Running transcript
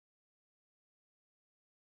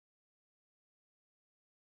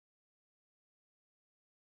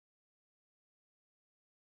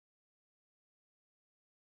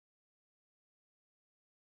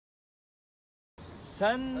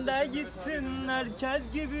Sen de gittin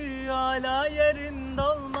herkes gibi, hala yerin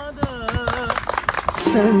dolmadı.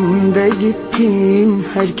 Sen de gittin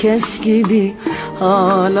herkes gibi,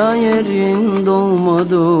 hala yerin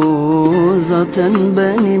dolmadı. Zaten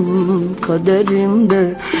benim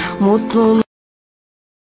kaderimde mutluluk.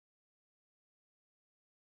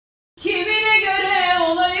 Kimine göre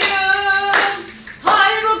olayım,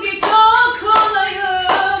 halbuki çok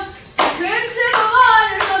kolayım. Sıkıntı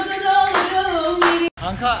var, hazır alırım.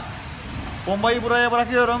 Kanka, bombayı buraya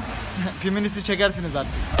bırakıyorum. Piminisi çekersiniz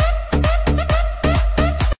artık.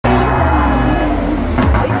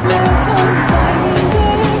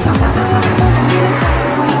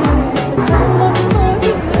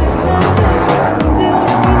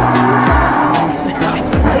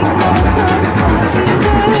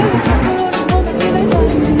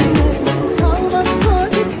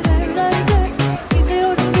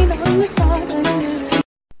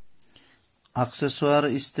 Aksesuarı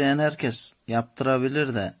isteyen herkes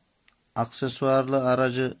yaptırabilir de aksesuarlı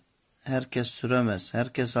aracı herkes süremez.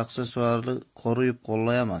 Herkes aksesuarlı koruyup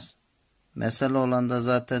kollayamaz. Mesele olan da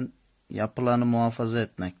zaten yapılanı muhafaza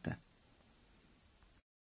etmekte.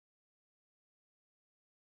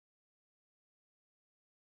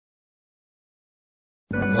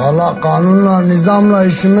 Valla kanunla, nizamla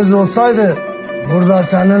işimiz olsaydı burada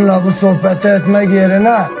seninle bu sohbeti etmek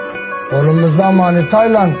yerine kolumuzda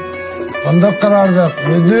manitayla fındık kırardık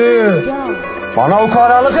müdür. Bana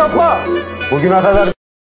ukalalık yapma. Bugüne kadar...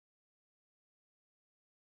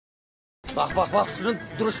 Bak şunun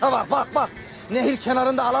duruşa bak. Nehir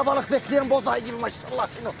kenarında alabalık bekleyen bozay gibi maşallah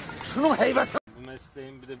şunun heybeti. Bu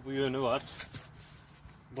mesleğin bir de bu yönü var.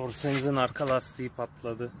 Dorsemizin arka lastiği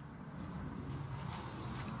patladı.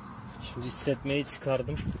 Şimdi hissetmeyi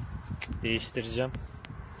çıkardım. Değiştireceğim.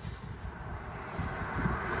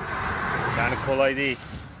 Yani kolay değil.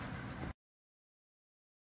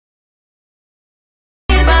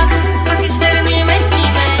 Bakışları nimet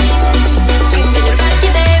nimet. Kim bilir belki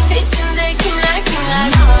de peşimde kimler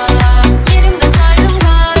yerimde sayrımda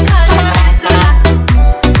kalbim karıştırak.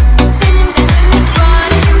 Tenimde nemlik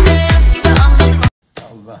var, elimde yaş gibi anladım.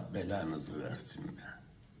 Allah belanızı versin be.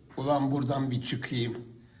 Ulan buradan bir çıkayım.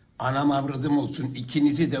 Anam avradım olsun,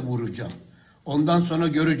 ikinizi de vuracağım. Ondan sonra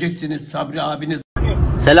göreceksiniz Sabri abiniz.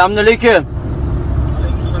 Selamünaleyküm.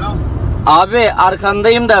 Abi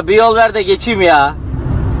arkandayım da bir yol ver de geçeyim ya.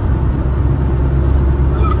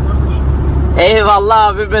 Eyvallah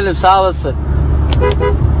abi benim, sağ olasın.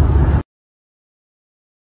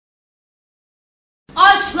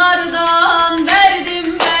 Aşklardan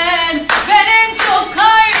verdim ben en çok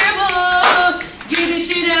kaybı.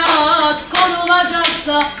 Gidişine at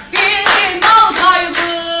konulacaksa bildin al kaybı.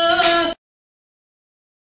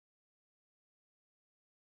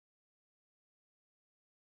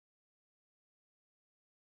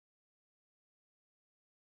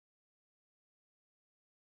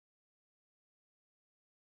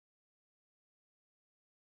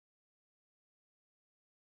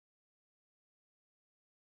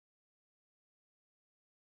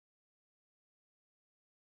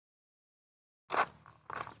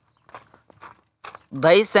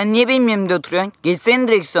 Dayı sen niye benim yerimde oturuyorsun? Geçsene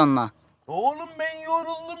direksiyonla. Oğlum ben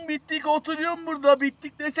yoruldum, bittik, oturuyorum burada,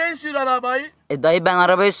 bittik de sen sür arabayı. Dayı ben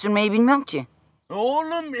arabayı sürmeyi bilmiyorum ki.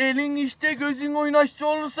 Oğlum elin işte gözün oynaşçı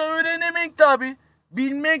olursa öğrenemek tabi.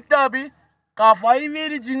 Bilmek tabi. Kafayı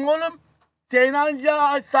vereceksin oğlum. Sen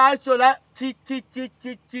anca sağa sola çit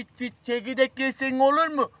çekirdek yesen olur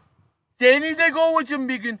mu? Seni de kovucum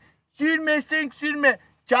bir gün. Sürmesen sürme.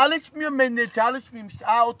 Çalışmıyorum ben de, çalışmıyorum işte.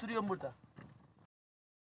 Oturuyorum burada.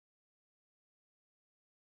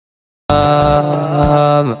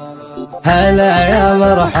 هلا يا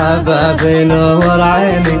مرحبا بنور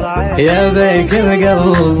عيني يا بيك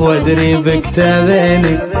القلب وادري بك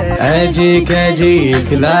تبيني اجيك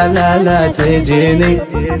لا تجيني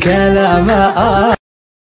كلام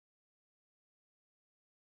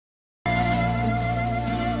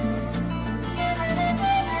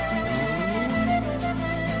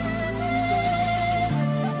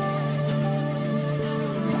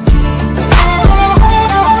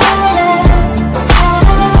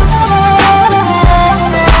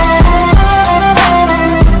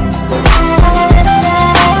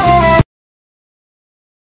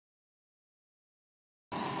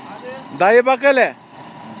Dayı bak hele.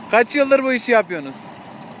 Kaç yıldır bu işi yapıyorsunuz?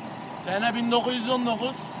 Sene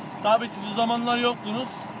 1919. Tabi siz o zamanlar yoktunuz.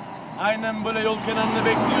 Aynen böyle yol kenarında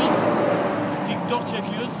bekliyoruz. TikTok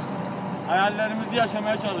çekiyoruz. Hayallerimizi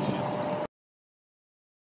yaşamaya çalışıyoruz.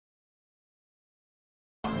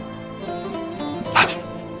 Hadi.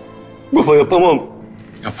 Baba yapamam.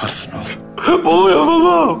 Yaparsın oğlum. Baba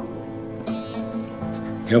yapamam.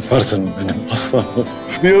 Yaparsın benim aslanım.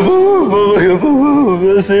 Yapamam baba, yapamam.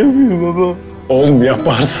 Ben sevmiyorum baba. Oğlum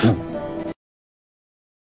yaparsın.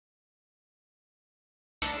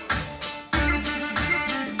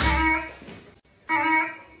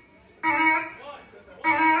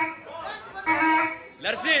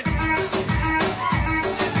 Lersin.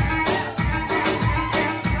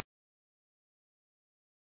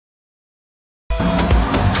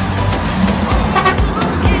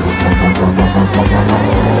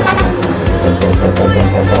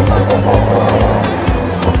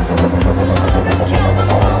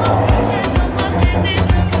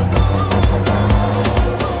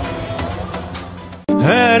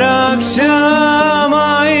 Her akşam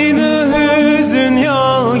aynı hüzün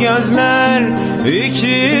yol gözler,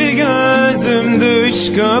 iki gözüm dış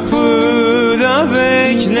kapıda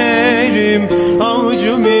beklerim,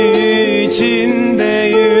 avucum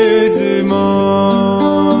içinde yüzüm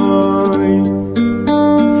oy.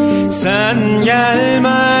 Sen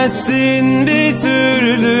gelmezsin bir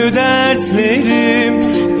türlü dertlerim,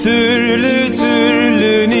 türlü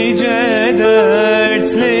türlü nice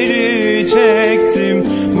dertleri çektim,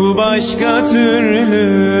 bu başka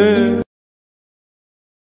türlü.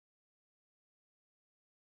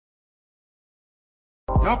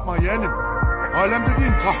 Yapma yeğenim. Alem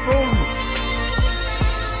dediğin kahpe olmuş.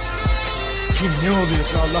 Kim ne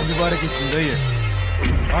oluyorsa Allah mübarek etsin dayı.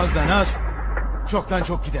 Azdan az, çoktan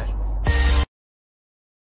çok gider.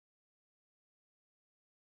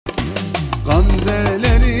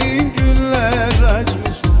 Gamzelerin güller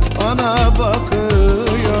açmış, bana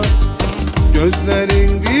bakıyor.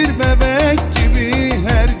 Gözlerin bir bebek gibi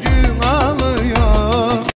her gün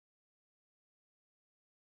ağlıyor.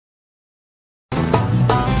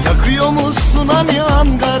 Yakıyor musun hani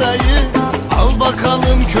Ankara'yı? Al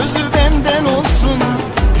bakalım közü benden olsun.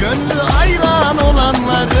 Gönlü hayran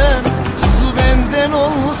olanların tuzu benden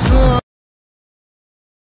olsun.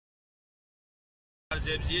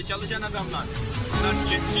 Zebziye çalışan adamlar. Bunlar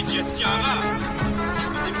jetçi ağa.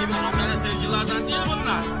 Bizim gibi amele tevcilardan değil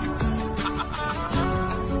bunlar.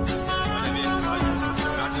 Öyle bir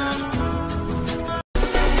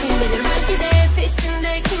Kim bilir belki de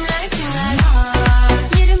peşinde kimler kimler var.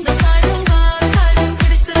 Yerimde sayrım var, kalbim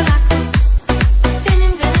karıştırarak.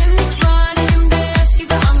 Senin de nemlik var, elimde yaş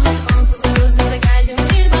gibi anlık. Ansızın gözlere geldim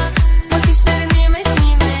bir bak. Bakışların nimet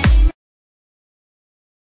nimet.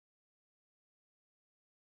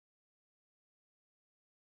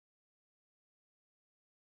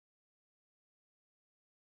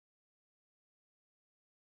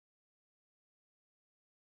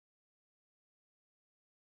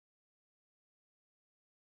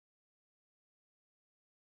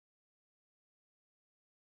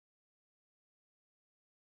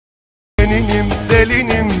 Delinim,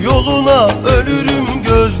 delinim, yoluna ölürüm,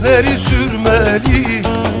 gözleri sürmeli.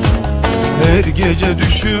 Her gece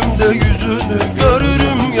düşümde yüzünü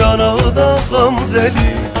görürüm, yanağı da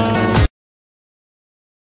gamzeli.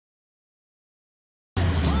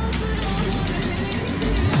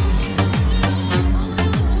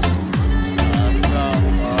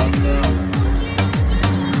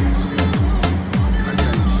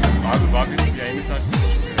 Abi Vagis yayını sattı.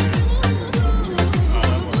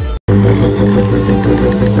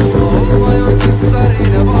 Olmayan sisler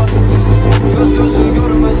yine var. Göz gözü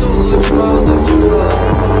görmez oldu kim aldı kimse.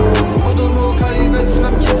 Umudumu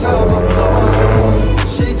kaybetmem kitabımda var.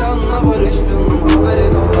 Şeytanla barıştım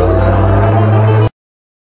haberin ola.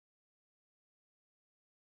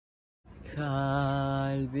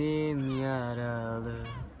 Kalbim yaralı,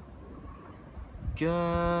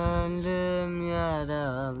 gönlüm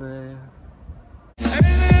yaralı.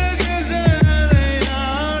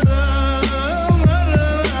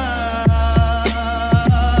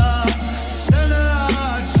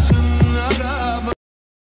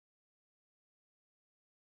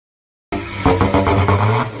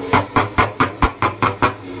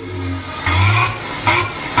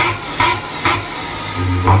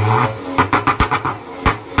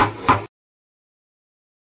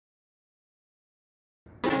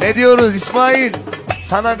 Ne diyoruz İsmail?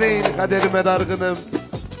 Sana değil kaderime dargınım.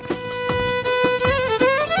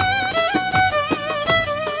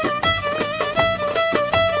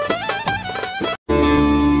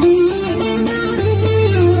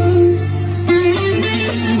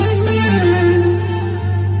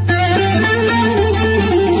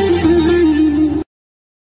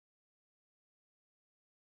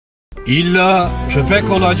 İlla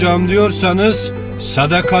köpek olacağım diyorsanız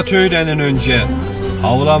sadakat öğrenin önce.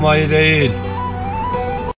 Havlamayı değil.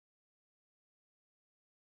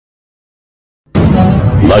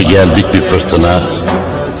 La geldik bir fırtına,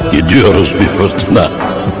 gidiyoruz bir fırtına.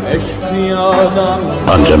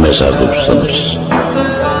 Anca mezarda uslanırız.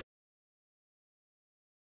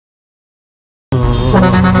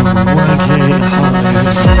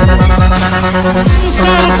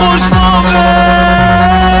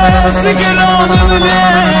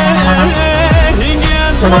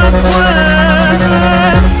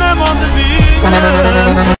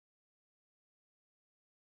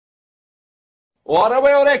 O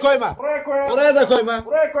arabayı oraya koyma. Oraya da koyma.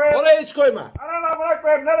 Oraya hiç koyma. Anana bırak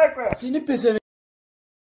koyayım, nereye koyayım? Seni pezevenk.